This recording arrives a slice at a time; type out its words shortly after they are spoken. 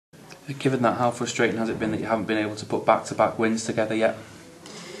Given that, how frustrating has it been that you haven't been able to put back-to-back wins together yet?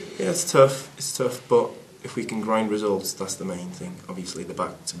 Yeah, it's tough, but if we can grind results, that's the main thing. Obviously the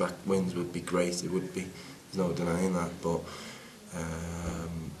back-to-back wins would be great, it would be, there's no denying that, but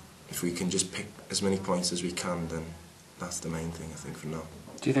if we can just pick as many points as we can, then that's the main thing, I think, for now.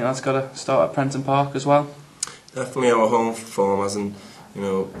 Do you think that's got to start at Prenton Park as well? Definitely our home form hasn't,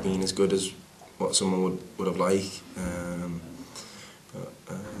 been as good as what someone would have liked.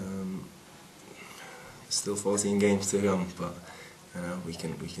 Still 14 games to come, but we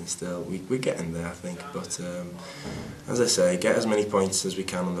can still we're getting there, I think. But as I say, get as many points as we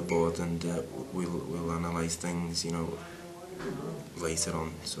can on the board, and we'll analyse things, later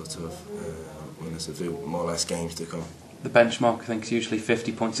on, sort of when there's a few more or less games to come. The benchmark, I think, is usually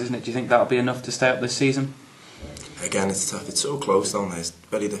 50 points, isn't it? Do you think that'll be enough to stay up this season? Again, it's tough. It's so close down there. It's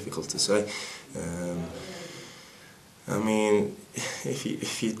very difficult to say. I mean,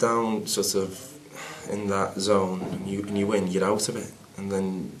 if you're down sort of in that zone and you win, you're out of it. And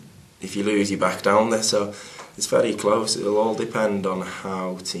then if you lose, you're back down there. So it's very close. It'll all depend on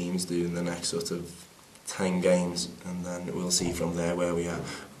how teams do in the next sort of 10 games, and then we'll see from there where we are.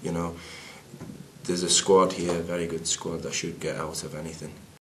 There's a squad here, a very good squad, that should get out of anything.